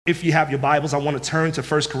If you have your Bibles, I want to turn to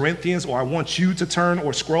 1 Corinthians, or I want you to turn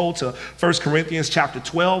or scroll to 1 Corinthians chapter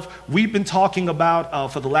 12. We've been talking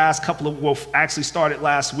about, for the last actually started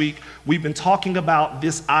last week, we've been talking about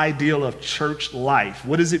this ideal of church life.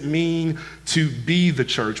 What does it mean to be the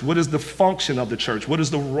church? What is the function of the church? What is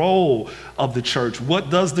the role of the church? What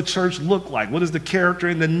does the church look like? What is the character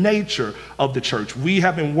and the nature of the church? We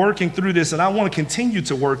have been working through this, and I want to continue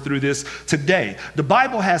to work through this today. The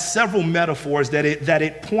Bible has several metaphors that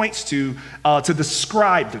it points to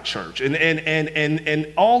describe the church.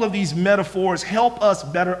 And all of these metaphors help us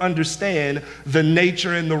better understand the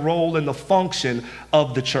nature and the role and the function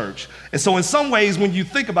of the church. And so in some ways, when you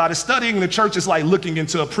think about it, studying the church is like looking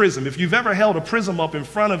into a prism. If you've ever held a prism up in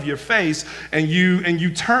front of your face and you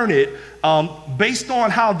turn it, based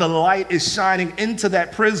on how the light is shining into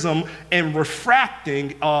that prism and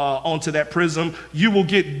refracting onto that prism, you will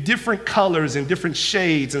get different colors and different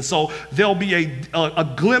shades. And so there'll be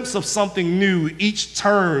a glimpse of something new each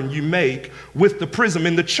turn you make with the prism.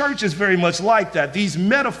 And the church is very much like that. These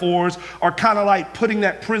metaphors are kind of like putting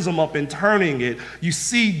that prism up and turning it. You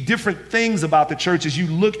see different things about the church as you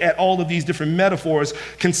look at all of these different metaphors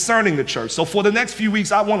concerning the church. So for the next few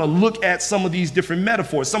weeks, I want to look at some of these different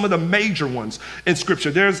metaphors, some of the major ones in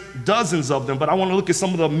Scripture. There's dozens of them, but I want to look at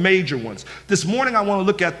some of the major ones. This morning, I want to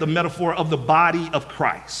look at the metaphor of the body of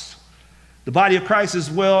Christ. The body of Christ as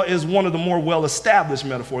well is one of the more well-established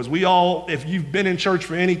metaphors. We all, if you've been in church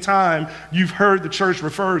for any time, you've heard the church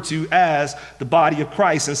referred to as the body of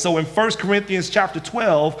Christ. And so in 1 Corinthians chapter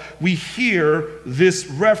 12, we hear this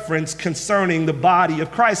reference concerning the body of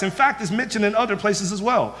Christ. In fact, it's mentioned in other places as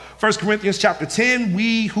well. 1 Corinthians chapter 10,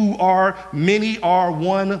 we who are many are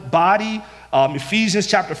one body. Ephesians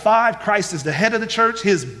chapter 5, Christ is the head of the church,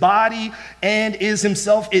 his body, and is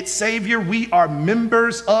himself its Savior. We are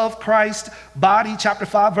members of Christ's body, chapter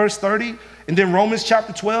 5, verse 30. And then Romans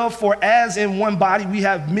chapter 12, for as in one body we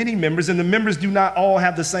have many members, and the members do not all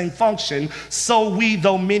have the same function, so we,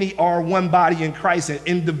 though many, are one body in Christ and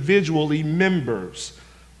individually members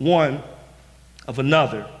one of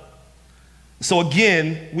another. So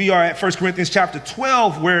again, we are at 1 Corinthians chapter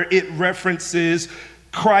 12, where it references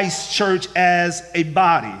Christ's church as a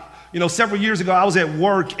body. You know, several years ago, I was at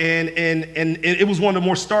work and it was one of the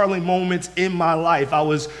more startling moments in my life. I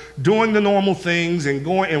was doing the normal things and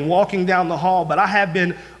going and walking down the hall, but I had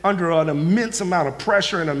been under an immense amount of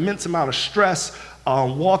pressure and an immense amount of stress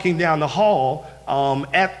walking down the hall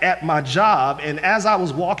at my job. And as I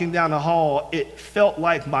was walking down the hall, it felt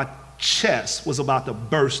like my chest was about to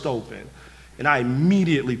burst open, and I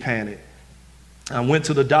immediately panicked. I went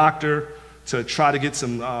to the doctor to try to get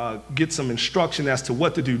some instruction as to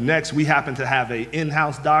what to do next. We happened to have an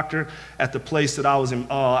in-house doctor at the place that I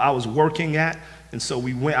was working at, and so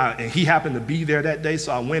we went out, and he happened to be there that day.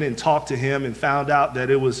 So I went and talked to him and found out that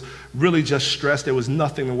it was really just stress. There was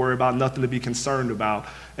nothing to worry about, nothing to be concerned about,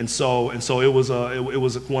 and so it was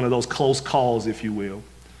one of those close calls, if you will.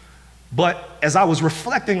 But as I was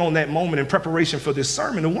reflecting on that moment in preparation for this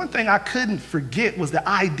sermon, the one thing I couldn't forget was the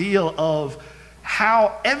idea of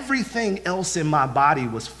how everything else in my body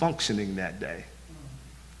was functioning that day.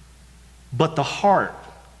 But the heart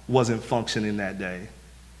wasn't functioning that day.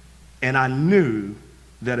 And I knew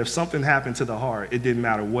that if something happened to the heart, it didn't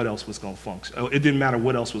matter what else was going to function. It didn't matter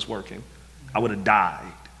what else was working. I would have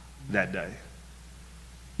died that day.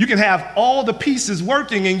 You can have all the pieces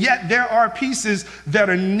working, and yet there are pieces that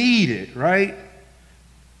are needed, right?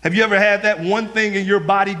 Have you ever had that one thing in your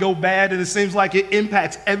body go bad and it seems like it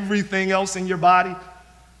impacts everything else in your body?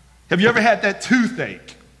 Have you ever had that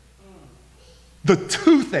toothache? The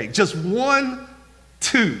toothache, just one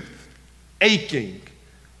tooth aching,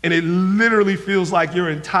 and it literally feels like your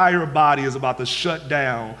entire body is about to shut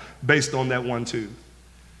down based on that one tooth.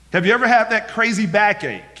 Have you ever had that crazy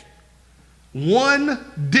backache? One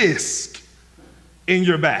disc in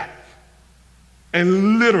your back,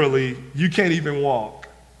 and literally you can't even walk.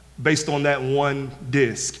 Based on that one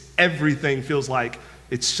disc, everything feels like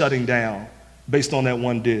it's shutting down based on that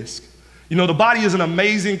one disc. You know, the body is an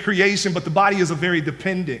amazing creation, but the body is a very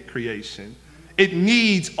dependent creation. It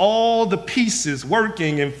needs all the pieces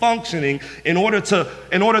working and functioning in order to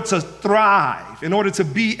thrive, in order to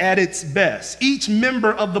be at its best. Each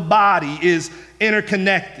member of the body is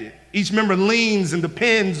interconnected. Each member leans and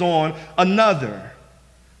depends on another.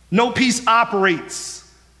 No piece operates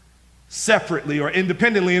separately or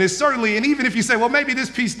independently, and even if you say, well, maybe this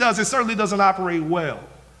piece does, it certainly doesn't operate well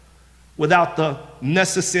without the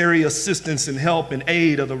necessary assistance and help and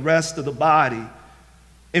aid of the rest of the body.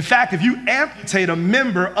 In fact, if you amputate a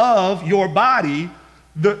member of your body,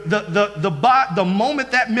 the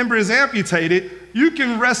moment that member is amputated, you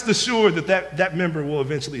can rest assured that member will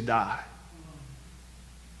eventually die.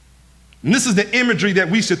 And this is the imagery that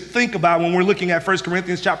we should think about when we're looking at 1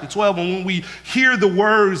 Corinthians chapter 12, and when we hear the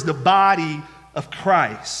words, the body of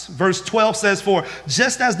Christ. Verse 12 says, "For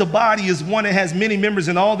just as the body is one and has many members,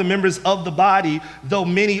 and all the members of the body, though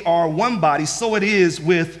many are one body, so it is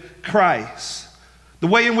with Christ." The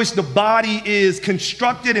way in which the body is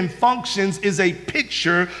constructed and functions is a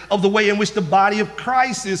picture of the way in which the body of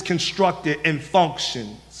Christ is constructed and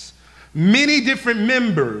functions. Many different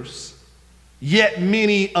members, yet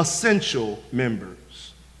many essential members.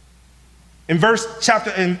 In verse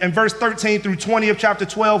 13 through 20 of chapter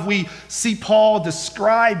 12, we see Paul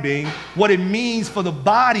describing what it means for the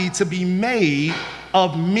body to be made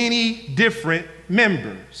of many different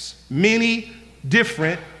members. Many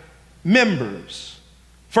different members.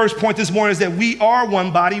 First point this morning is that we are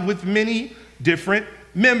one body with many different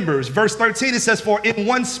members. Verse 13, it says, "For in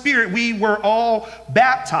one spirit we were all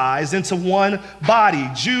baptized into one body,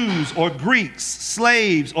 Jews or Greeks,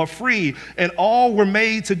 slaves or free, and all were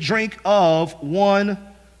made to drink of one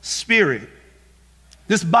spirit."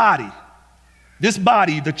 This body,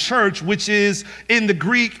 the church, which is in the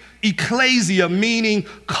Greek ecclesia, meaning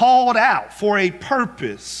called out for a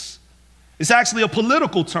purpose. It's actually a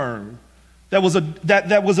political term that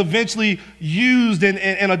was eventually used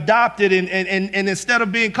and adopted, and instead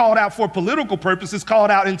of being called out for political purposes,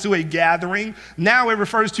 called out into a gathering. Now it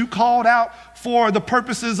refers to called out for the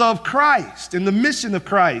purposes of Christ and the mission of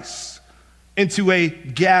Christ into a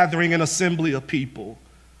gathering and assembly of people.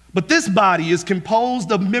 But this body is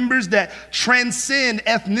composed of members that transcend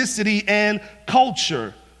ethnicity and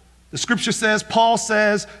culture. The scripture says, Paul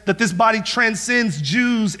says, that this body transcends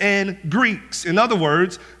Jews and Greeks. In other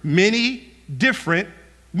words, many different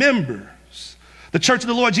members. The church of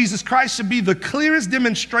the Lord Jesus Christ should be the clearest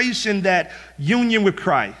demonstration that union with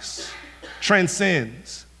Christ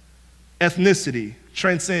transcends ethnicity,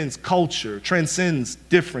 transcends culture, transcends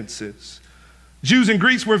differences. Jews and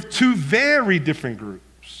Greeks were two very different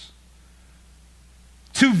groups,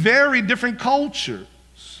 two very different cultures,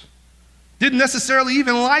 didn't necessarily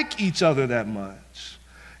even like each other that much.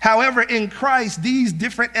 However, in Christ, these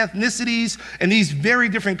different ethnicities and these very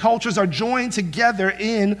different cultures are joined together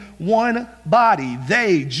in one body.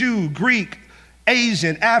 They, Jew, Greek,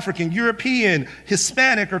 Asian, African, European,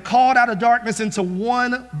 Hispanic, are called out of darkness into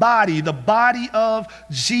one body, the body of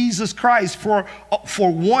Jesus Christ, for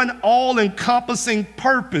one all-encompassing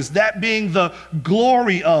purpose, that being the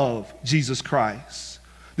glory of Jesus Christ.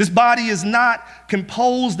 This body is not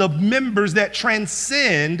composed of members that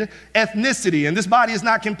transcend ethnicity. And this body is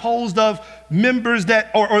not composed of members that,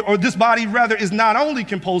 or this body rather is not only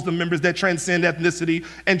composed of members that transcend ethnicity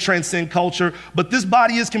and transcend culture, but this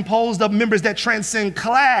body is composed of members that transcend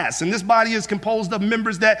class. And this body is composed of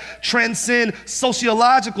members that transcend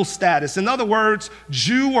sociological status. In other words,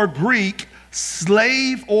 Jew or Greek,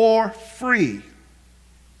 slave or free.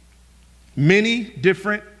 Many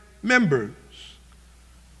different members.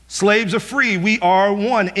 Slaves are free. We are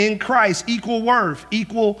one in Christ, equal worth,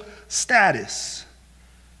 equal status.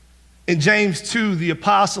 In James 2, the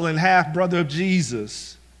apostle and half-brother of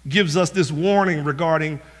Jesus gives us this warning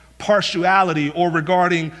regarding partiality or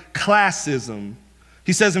regarding classism.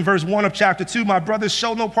 He says in verse 1 of chapter 2, "My brothers,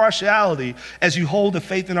 show no partiality as you hold the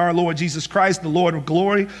faith in our Lord Jesus Christ, the Lord of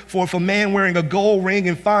glory. For if a man wearing a gold ring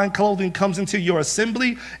and fine clothing comes into your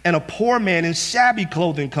assembly, and a poor man in shabby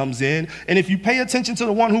clothing comes in, and if you pay attention to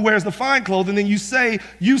the one who wears the fine clothing, then you say,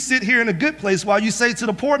 you sit here in a good place, while you say to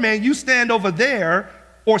the poor man, you stand over there,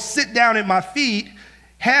 or sit down at my feet,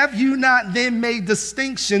 have you not then made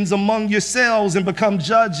distinctions among yourselves and become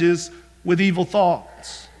judges with evil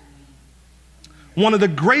thoughts?" One of the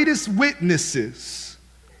greatest witnesses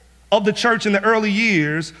of the church in the early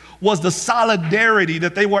years was the solidarity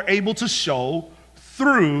that they were able to show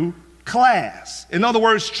through class. In other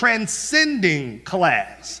words, transcending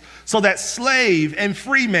class, so that slave and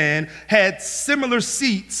free man had similar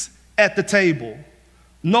seats at the table.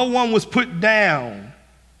 No one was put down.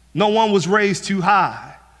 No one was raised too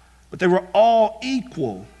high, but they were all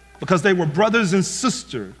equal because they were brothers and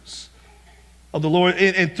sisters of the Lord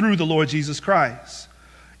and through the Lord Jesus Christ.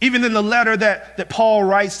 Even in the letter that Paul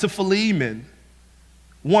writes to Philemon,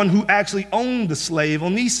 one who actually owned the slave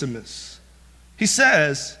Onesimus, he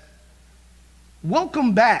says,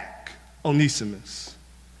 "Welcome back, Onesimus,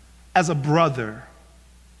 as a brother,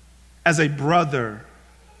 as a brother."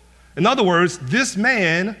 In other words, this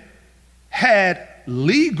man had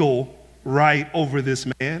legal right over this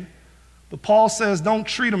man, but Paul says, don't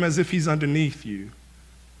treat him as if he's underneath you.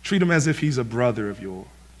 Treat him as if he's a brother of yours.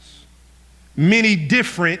 Many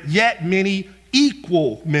different, yet many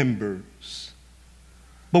equal members.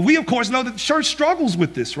 But we, of course, know that the church struggles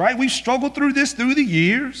with this, right? We've struggled through this through the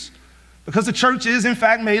years because the church is, in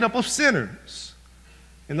fact, made up of sinners.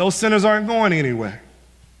 And those sinners aren't going anywhere.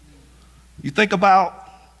 You think about,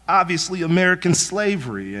 obviously, American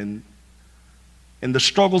slavery and the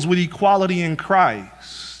struggles with equality in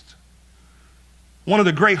Christ. One of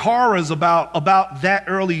the great horrors about that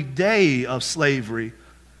early day of slavery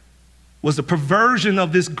was the perversion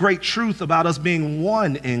of this great truth about us being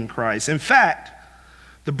one in Christ. In fact,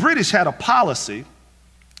 the British had a policy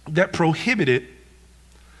that prohibited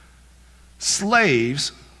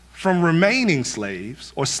slaves from remaining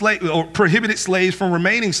slaves, or prohibited slaves from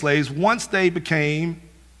remaining slaves once they became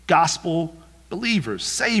gospel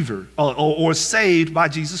believers, or saved by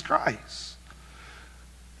Jesus Christ.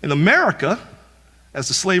 In America, as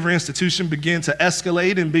the slavery institution began to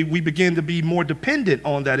escalate and we began to be more dependent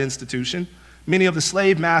on that institution, many of the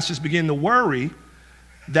slave masters began to worry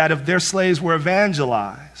that if their slaves were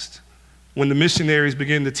evangelized, when the missionaries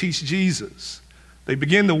began to teach Jesus, they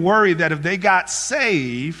began to worry that if they got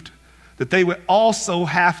saved, that they would also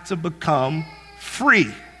have to become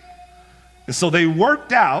free. And so they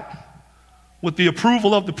worked out, with the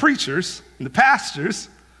approval of the preachers and the pastors,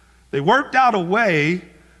 they worked out a way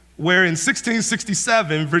where in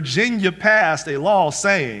 1667, Virginia passed a law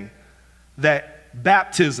saying that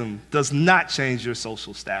baptism does not change your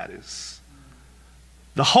social status.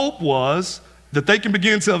 The hope was that they can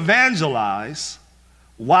begin to evangelize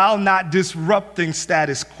while not disrupting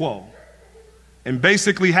status quo, and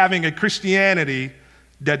basically having a Christianity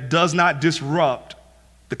that does not disrupt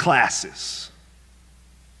the classes.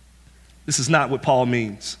 This is not what Paul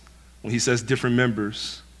means when he says different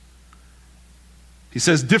members. He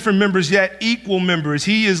says different members yet equal members.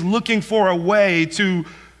 He is looking for a way to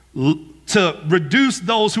reduce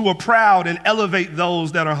those who are proud and elevate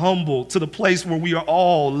those that are humble to the place where we are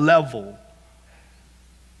all level.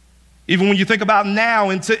 Even when you think about now,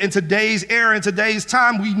 in today's era, in today's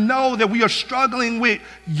time, we know that we are struggling with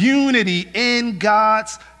unity in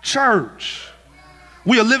God's church.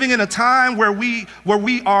 We are living in a time where we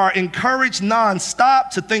are encouraged nonstop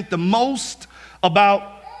to think the most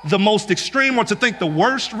about the most extreme, or to think the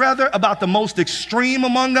worst, rather, about the most extreme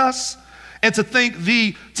among us, and to think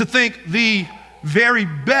the very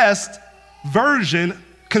best version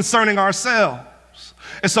concerning ourselves.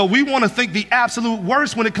 And so we want to think the absolute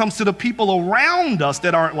worst when it comes to the people around us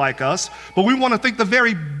that aren't like us, but we want to think the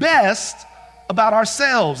very best about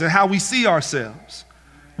ourselves and how we see ourselves.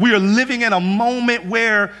 We are living in a moment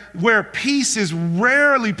where peace is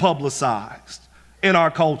rarely publicized in our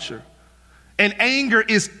culture, and anger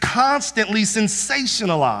is constantly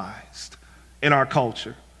sensationalized in our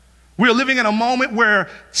culture. We are living in a moment where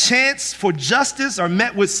chants for justice are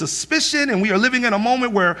met with suspicion, and we are living in a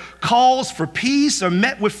moment where calls for peace are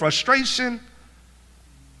met with frustration.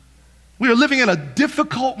 We are living in a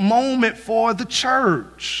difficult moment for the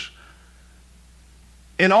church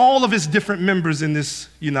and all of its different members in this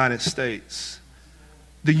United States.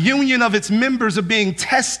 The union of its members are being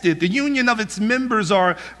tested. The union of its members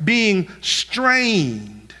are being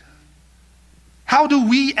strained. How do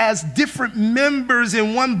we as different members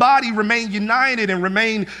in one body remain united and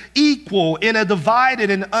remain equal in a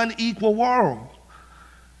divided and unequal world?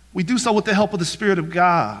 We do so with the help of the Spirit of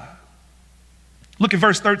God. Look at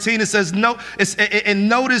verse 13. It says,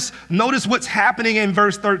 notice what's happening in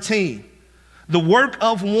verse 13. The work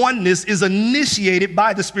of oneness is initiated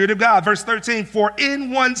by the Spirit of God. Verse 13, for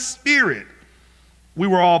in one Spirit we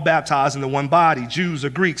were all baptized into one body, Jews or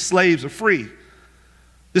Greeks, slaves or free.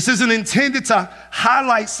 This isn't intended to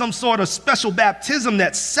highlight some sort of special baptism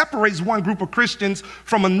that separates one group of Christians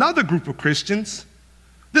from another group of Christians.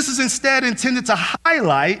 This is instead intended to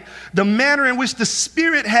highlight the manner in which the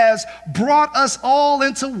Spirit has brought us all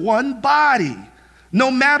into one body, no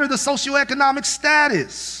matter the socioeconomic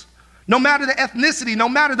status. No matter the ethnicity, no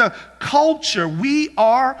matter the culture, we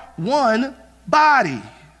are one body.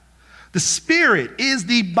 The Spirit is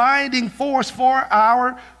the binding force for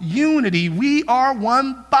our unity. We are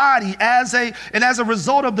one body as a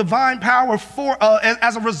result of divine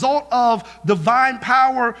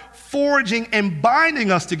power forging and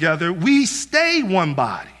binding us together, we stay one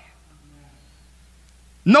body.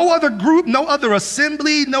 No other group, no other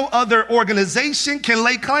assembly, no other organization can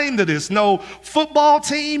lay claim to this. No football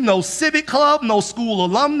team, no civic club, no school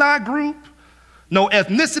alumni group, no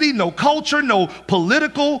ethnicity, no culture, no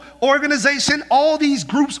political organization. All these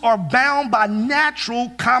groups are bound by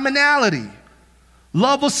natural commonality.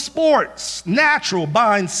 Love of sports, natural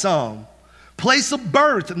binds some. Place of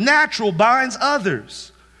birth, natural binds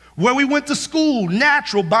others. Where we went to school,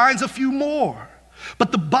 natural binds a few more.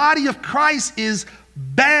 But the body of Christ is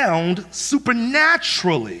bound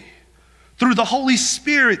supernaturally through the Holy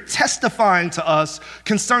Spirit testifying to us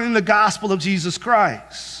concerning the gospel of Jesus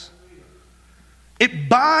Christ. It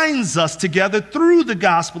binds us together through the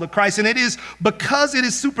gospel of Christ, and it is because it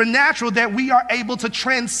is supernatural that we are able to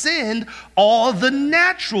transcend all the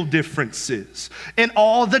natural differences and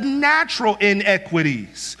all the natural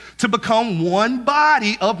inequities to become one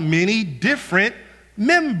body of many different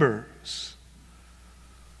members.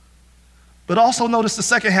 But also notice the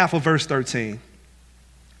second half of verse 13.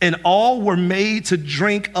 And all were made to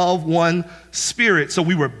drink of one Spirit. So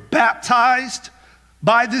we were baptized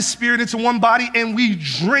by this Spirit into one body, and we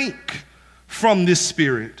drink from this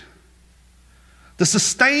Spirit. The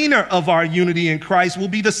sustainer of our unity in Christ will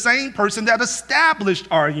be the same person that established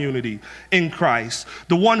our unity in Christ.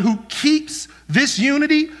 The one who keeps this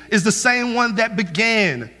unity is the same one that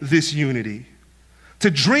began this unity. To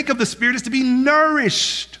drink of the Spirit is to be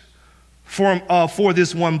nourished for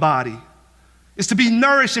this one body. Is to be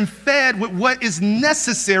nourished and fed with what is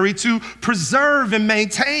necessary to preserve and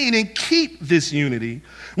maintain and keep this unity.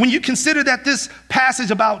 When you consider that this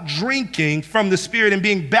passage about drinking from the Spirit and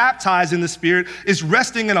being baptized in the Spirit is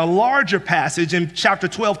resting in a larger passage in chapter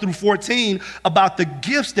 12 through 14 about the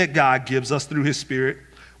gifts that God gives us through his Spirit,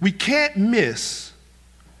 we can't miss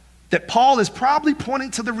that Paul is probably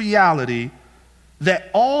pointing to the reality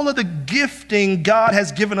that all of the gifting God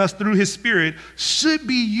has given us through his Spirit should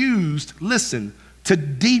be used, listen, to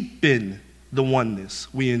deepen the oneness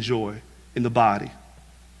we enjoy in the body.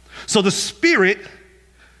 So the Spirit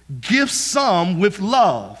gives some with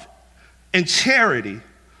love and charity,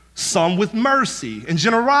 some with mercy and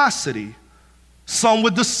generosity, some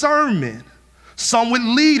with discernment, some with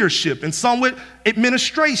leadership, and some with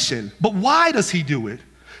administration. But why does he do it?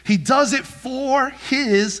 He does it for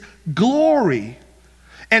his glory.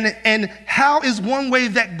 And how is one way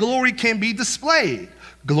that glory can be displayed?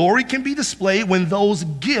 Glory can be displayed when those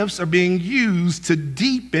gifts are being used to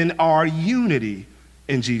deepen our unity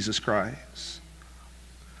in Jesus Christ.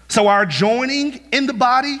 So our joining in the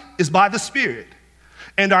body is by the Spirit,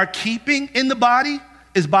 and our keeping in the body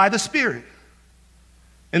is by the Spirit.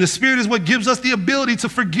 And the Spirit is what gives us the ability to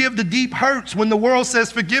forgive the deep hurts when the world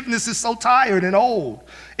says forgiveness is so tired and old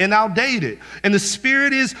and outdated. And the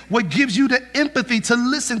Spirit is what gives you the empathy to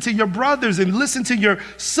listen to your brothers and listen to your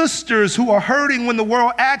sisters who are hurting when the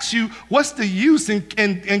world asks you, what's the use in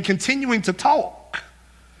continuing to talk?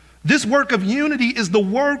 This work of unity is the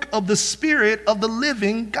work of the Spirit of the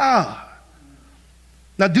living God.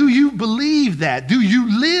 Now, do you believe that? Do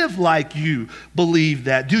you live like you believe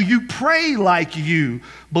that? Do you pray like you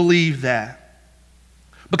believe that?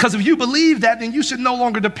 Because if you believe that, then you should no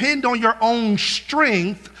longer depend on your own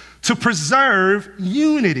strength to preserve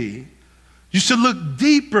unity. You should look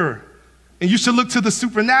deeper, and you should look to the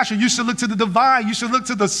supernatural. You should look to the divine. You should look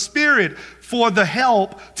to the Spirit for the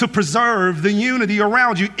help to preserve the unity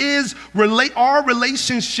around you. Are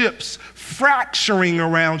relationships fracturing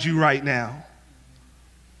around you right now?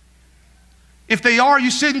 If they are,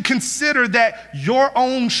 you shouldn't consider that your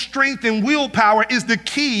own strength and willpower is the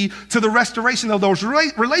key to the restoration of those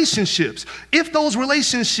relationships. If those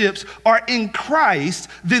relationships are in Christ,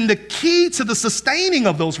 then the key to the sustaining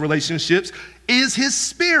of those relationships is his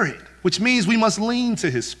Spirit, which means we must lean to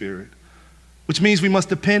his Spirit, which means we must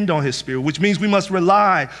depend on his Spirit, which means we must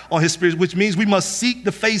rely on his Spirit, which means we must seek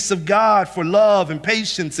the face of God for love and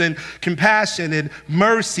patience and compassion and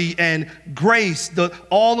mercy and grace,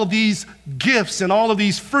 all of these gifts and all of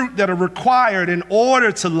these fruit that are required in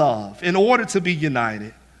order to love, in order to be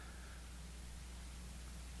united.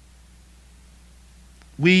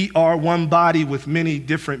 We are one body with many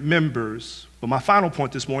different members, but my final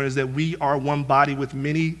point this morning is that we are one body with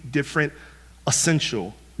many different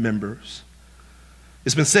essential members.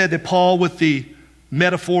 It's been said that Paul, with the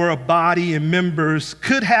metaphor of body and members,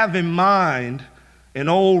 could have in mind an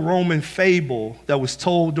old Roman fable that was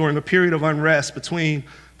told during a period of unrest between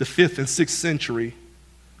the 5th and 6th century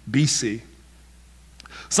BC.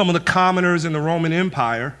 Some of the commoners in the Roman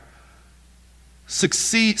Empire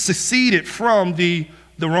seceded from the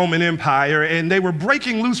Roman Empire, and they were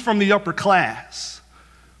breaking loose from the upper class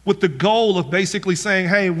with the goal of basically saying,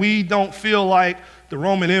 hey, we don't feel like the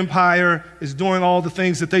Roman Empire is doing all the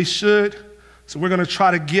things that they should, so we're going to try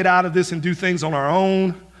to get out of this and do things on our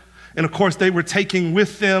own. And of course, they were taking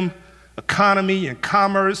with them economy and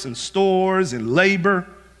commerce and stores and labor.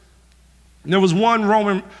 And there was one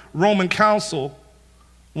Roman consul,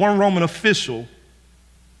 one Roman official,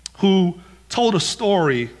 who told a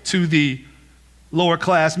story to the lower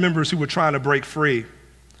class members who were trying to break free.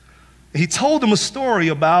 He told them a story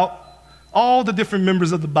about all the different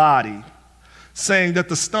members of the body. saying that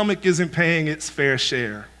the stomach isn't paying its fair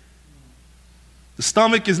share. The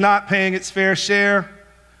stomach is not paying its fair share.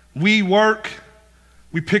 We work,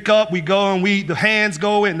 we pick up, we go, and the hands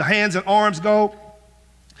go, and the hands and arms go,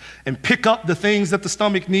 and pick up the things that the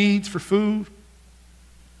stomach needs for food.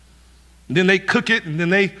 And then they cook it, and then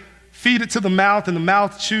they feed it to the mouth, and the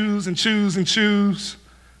mouth chews and chews and chews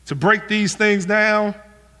to break these things down.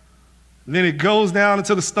 And then it goes down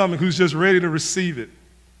into the stomach, who's just ready to receive it.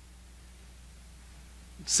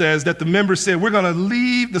 It says that the members said, we're going to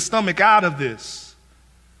leave the stomach out of this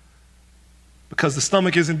because the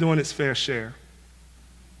stomach isn't doing its fair share.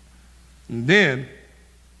 And then,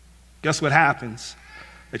 guess what happens?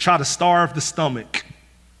 They try to starve the stomach.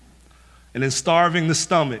 And in starving the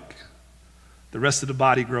stomach, the rest of the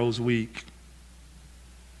body grows weak.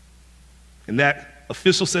 And that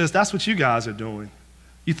official says, that's what you guys are doing.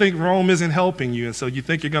 You think Rome isn't helping you, and so you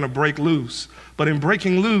think you're going to break loose. But in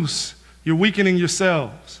breaking loose, you're weakening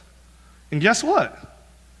yourselves. And guess what?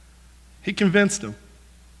 He convinced them.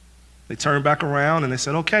 They turned back around and they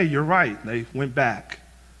said, okay, you're right. They went back.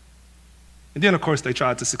 And then, of course, they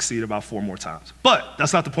tried to succeed about 4 more times. But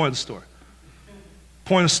that's not the point of the story. The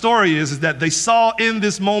point of the story is that they saw in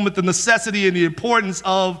this moment the necessity and the importance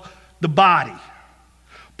of the body.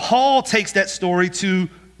 Paul takes that story to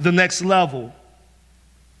the next level.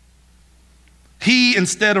 He,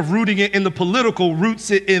 instead of rooting it in the political,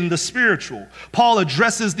 roots it in the spiritual. Paul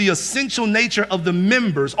addresses the essential nature of the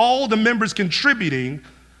members, all the members contributing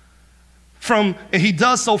and he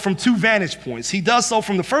does so from 2 vantage points. He does so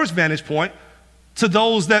from the first vantage point to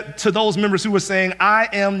those members who were saying, I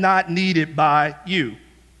am not needed by you,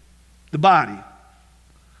 the body.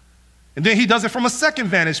 And then he does it from a second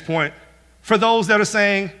vantage point for those that are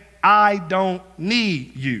saying, I don't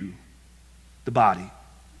need you, the body.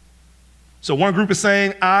 So one group is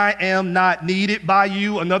saying, I am not needed by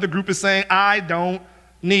you. Another group is saying, I don't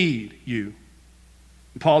need you.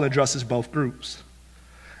 And Paul addresses both groups.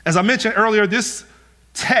 As I mentioned earlier, this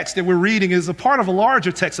text that we're reading is a part of a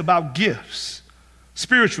larger text about gifts,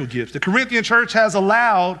 spiritual gifts. The Corinthian church has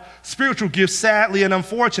allowed spiritual gifts, sadly and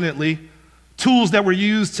unfortunately, tools that were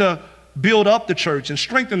used to build up the church and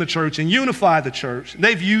strengthen the church and unify the church.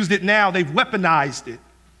 They've used it now. They've weaponized it.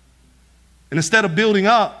 And instead of building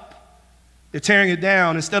up, they're tearing it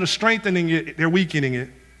down. Instead of strengthening it, they're weakening it.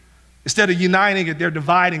 Instead of uniting it, they're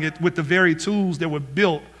dividing it with the very tools that were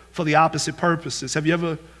built for the opposite purposes. Have you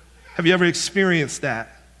ever experienced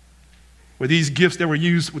that? Where these gifts that were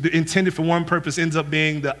used, intended for one purpose, ends up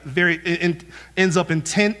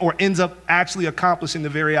actually accomplishing the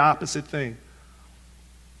very opposite thing.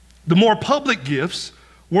 The more public gifts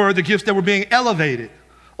were the gifts that were being elevated,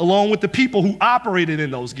 along with the people who operated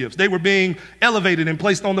in those gifts. They were being elevated and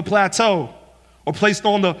placed on the plateau, or placed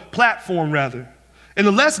on the platform, rather. And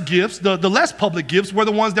the less gifts, the less public gifts, were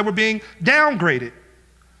the ones that were being downgraded.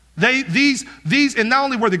 And not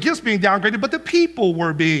only were the gifts being downgraded, but the people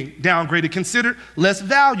were being downgraded, considered less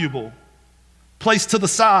valuable, placed to the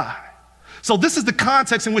side. So this is the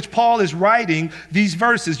context in which Paul is writing these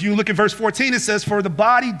verses. You look at verse 14, it says, for the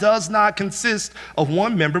body does not consist of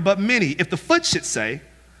one member, but many. If the foot should say,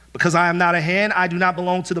 because I am not a hand, I do not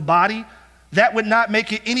belong to the body, that would not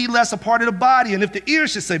make it any less a part of the body. And if the ear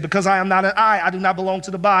should say, because I am not an eye, I do not belong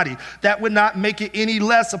to the body, that would not make it any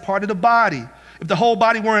less a part of the body. If the whole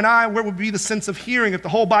body were an eye, where would be the sense of hearing? If the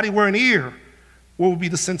whole body were an ear, where would be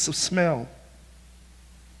the sense of smell?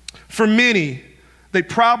 For many, they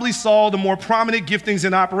probably saw the more prominent giftings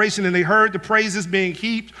in operation, and they heard the praises being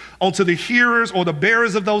heaped onto the hearers or the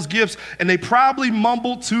bearers of those gifts, and they probably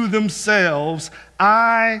mumbled to themselves,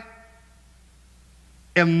 I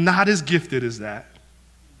am not as gifted as that,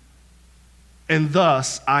 and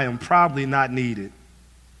thus I am probably not needed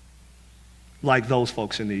like those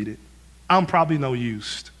folks are needed. I'm probably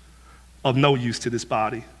of no use to this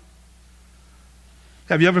body.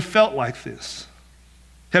 Have you ever felt like this?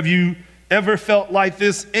 Have you ever felt like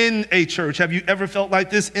this in a church? Have you ever felt like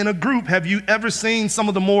this in a group? Have you ever seen some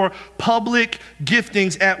of the more public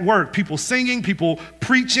giftings at work? People singing, people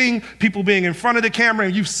preaching, people being in front of the camera,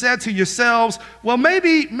 and you've said to yourselves, well,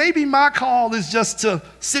 maybe my call is just to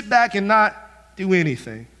sit back and not do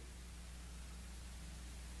anything.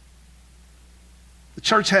 The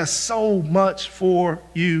church has so much for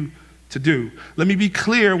you to do. Let me be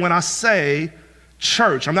clear when I say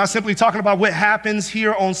church. I'm not simply talking about what happens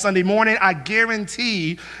here on Sunday morning. I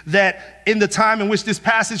guarantee that in the time in which this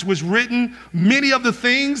passage was written, many of the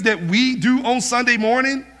things that we do on Sunday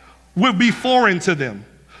morning will be foreign to them.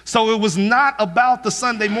 So it was not about the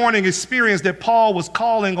Sunday morning experience that Paul was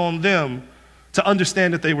calling on them to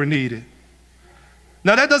understand that they were needed.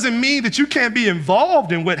 Now, that doesn't mean that you can't be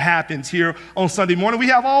involved in what happens here on Sunday morning. We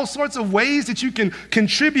have all sorts of ways that you can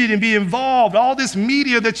contribute and be involved. All this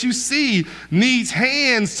media that you see needs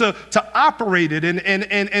hands to operate it.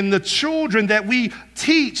 And the children that we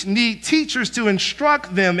teach need teachers to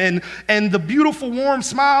instruct them. And the beautiful, warm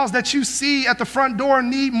smiles that you see at the front door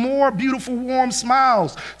need more beautiful, warm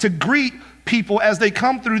smiles to greet people as they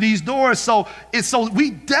come through these doors. So we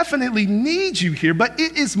definitely need you here, but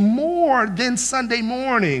it is more than Sunday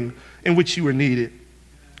morning in which you are needed.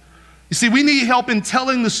 You see, we need help in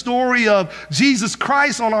telling the story of Jesus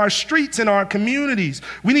Christ on our streets and our communities.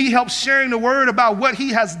 We need help sharing the word about what he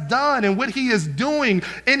has done and what he is doing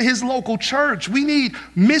in his local church. We need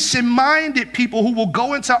mission-minded people who will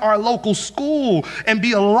go into our local school and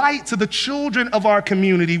be a light to the children of our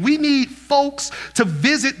community. We need folks to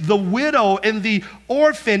visit the widow and the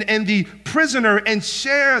orphan and the prisoner and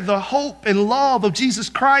share the hope and love of Jesus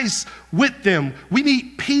Christ with them. We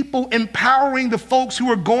need people empowering the folks who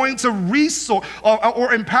are going to resource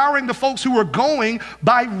or empowering the folks who are going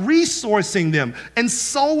by resourcing them and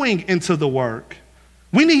sowing into the work.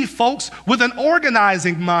 We need folks with an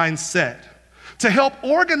organizing mindset to help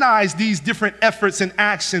organize these different efforts and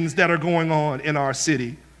actions that are going on in our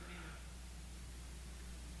city.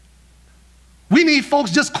 We need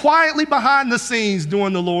folks just quietly behind the scenes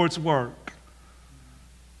doing the Lord's work.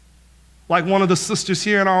 Like one of the sisters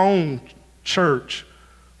here in our own church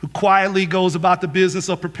who quietly goes about the business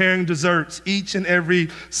of preparing desserts each and every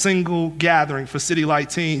single gathering for City Light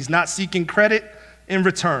Teens, not seeking credit in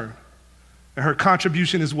return. And her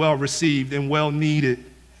contribution is well received and well needed.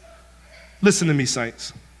 Listen to me,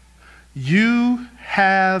 saints. You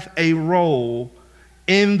have a role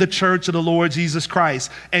in the church of the Lord Jesus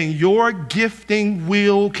Christ, and your gifting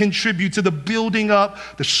will contribute to the building up,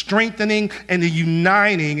 the strengthening, and the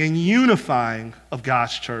uniting and unifying of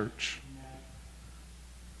God's church.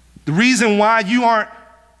 The reason why you aren't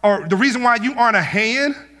a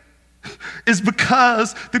hand is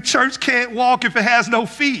because the church can't walk if it has no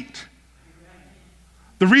feet.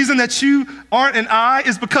 The reason that you aren't an eye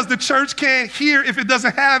is because the church can't hear if it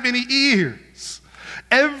doesn't have any ears.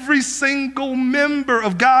 Every single member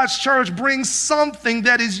of God's church brings something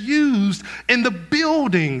that is used in the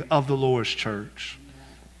building of the Lord's church.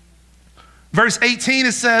 Verse 18,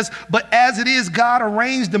 it says, "But as it is, God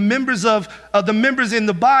arranged the members in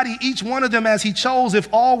the body, each one of them as he chose. If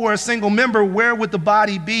all were a single member, where would the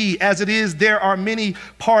body be? As it is, there are many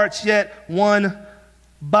parts, yet one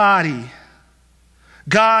body."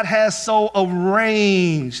 God has so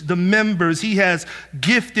arranged the members. He has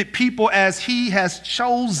gifted people as he has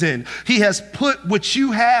chosen. He has put what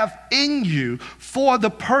you have in you for the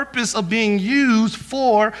purpose of being used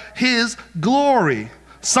for his glory.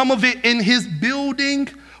 Some of it in his building,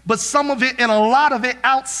 but some of it and a lot of it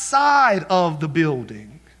outside of the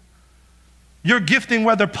building. Your gifting,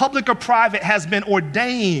 whether public or private, has been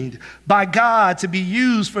ordained by God to be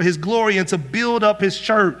used for his glory and to build up his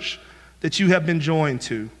church that you have been joined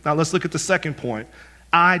to. Now let's look at the second point.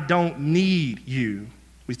 I don't need you.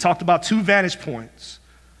 We talked about two vantage points.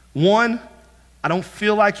 One, I don't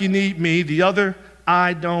feel like you need me. The other,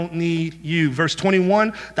 I don't need you. Verse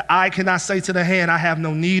 21, the eye cannot say to the hand, I have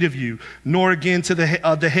no need of you, nor again to the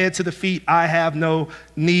head to the feet, I have no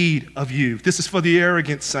need of you. This is for the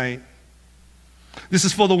arrogant saint. This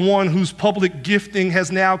is for the one whose public gifting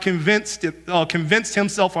has now convinced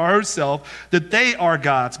himself or herself that they are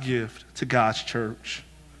God's gift to God's church.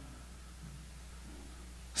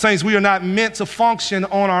 Saints, we are not meant to function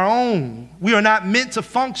on our own. We are not meant to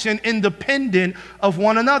function independent of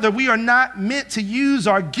one another. We are not meant to use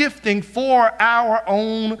our gifting for our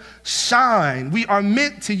own shine. We are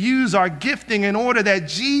meant to use our gifting in order that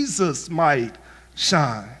Jesus might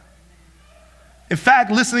shine. In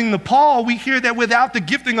fact, listening to Paul, we hear that without the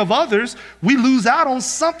gifting of others, we lose out on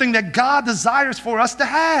something that God desires for us to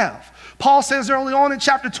have. Paul says early on in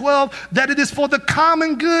chapter 12 that it is for the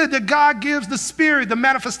common good that God gives the Spirit, the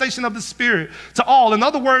manifestation of the Spirit to all. In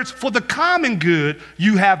other words, for the common good,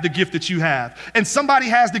 you have the gift that you have. And somebody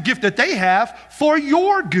has the gift that they have for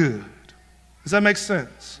your good. Does that make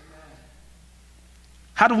sense?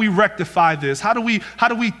 How do we rectify this? How do we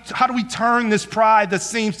turn this pride that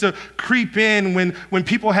seems to creep in when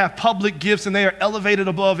people have public gifts and they are elevated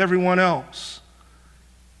above everyone else?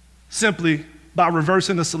 Simply by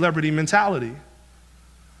reversing the celebrity mentality.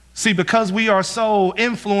 See, because we are so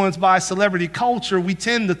influenced by celebrity culture, we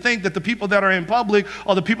tend to think that the people that are in public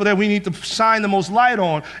are the people that we need to shine the most light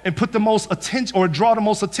on and put the most attention or draw the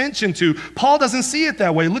most attention to. Paul doesn't see it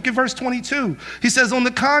that way. Look at verse 22. He says, on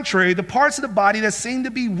the contrary, the parts of the body that seem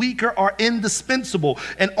to be weaker are indispensable.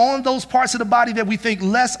 And on those parts of the body that we think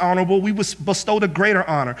less honorable, we bestow the greater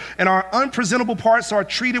honor. And our unpresentable parts are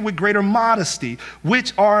treated with greater modesty,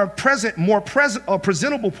 which our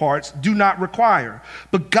presentable parts do not require.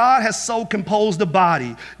 But God has so composed the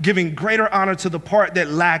body, giving greater honor to the part that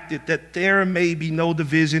lacked it, that there may be no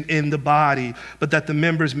division in the body, but that the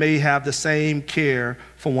members may have the same care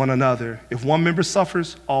for one another. If one member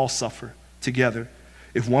suffers, all suffer together.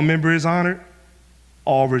 If one member is honored,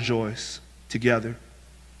 all rejoice together.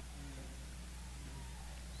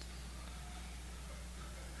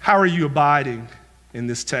 How are you abiding in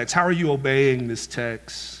this text? How are you obeying this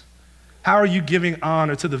text? How are you giving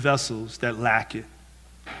honor to the vessels that lack it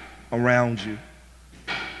around you?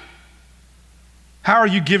 How are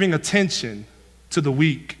you giving attention to the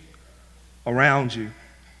weak around you?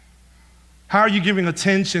 How are you giving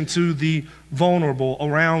attention to the vulnerable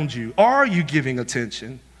around you? Are you giving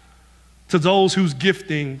attention to those whose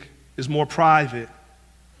gifting is more private?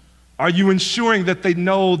 Are you ensuring that they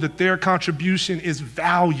know that their contribution is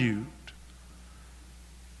valued?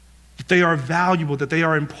 That they are valuable, that they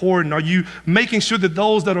are important? Are you making sure that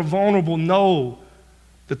those that are vulnerable know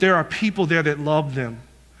that there are people there that love them,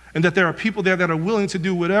 and that there are people there that are willing to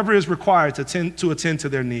do whatever is required to attend to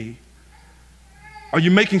their need? Are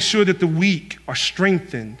you making sure that the weak are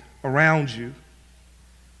strengthened around you?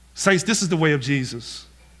 Saints, this is the way of Jesus.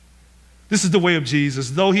 This is the way of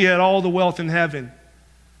Jesus. Though he had all the wealth in heaven,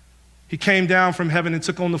 he came down from heaven and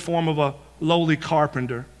took on the form of a lowly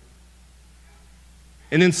carpenter.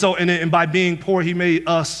 And by being poor, he made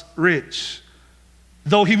us rich.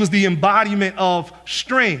 Though he was the embodiment of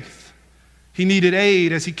strength, he needed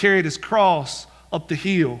aid as he carried his cross up the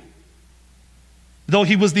hill. Though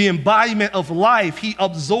he was the embodiment of life, he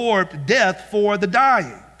absorbed death for the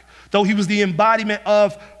dying. Though he was the embodiment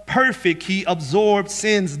of perfect, he absorbed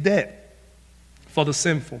sin's debt for the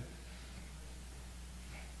sinful.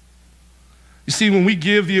 You see, when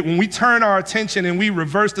we turn our attention and we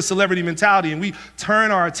reverse the celebrity mentality and we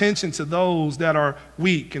turn our attention to those that are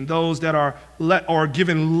weak and those that are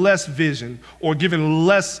given less vision or given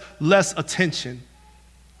less attention,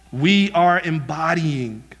 we are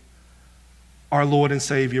embodying our Lord and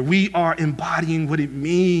Savior. We are embodying what it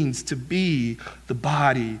means to be the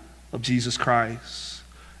body of Jesus Christ.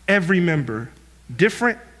 Every member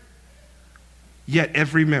different, yet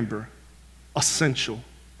every member essential.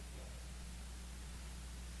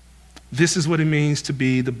 This is what it means to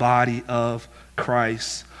be the body of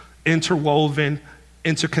Christ. Interwoven,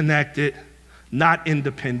 interconnected, not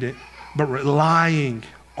independent, but relying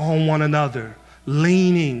on one another,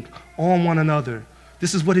 leaning on one another.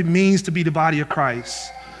 This is what it means to be the body of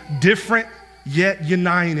Christ. Different, yet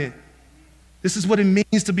united. This is what it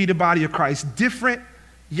means to be the body of Christ. Different,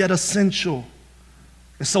 yet essential.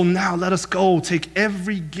 And so now let us go take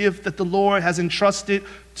every gift that the Lord has entrusted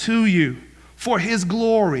to you for his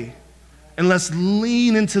glory. And let's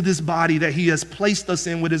lean into this body that he has placed us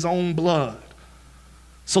in with his own blood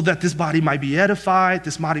so that this body might be edified,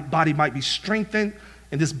 this body might be strengthened,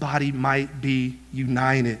 and this body might be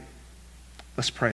united. Let's pray.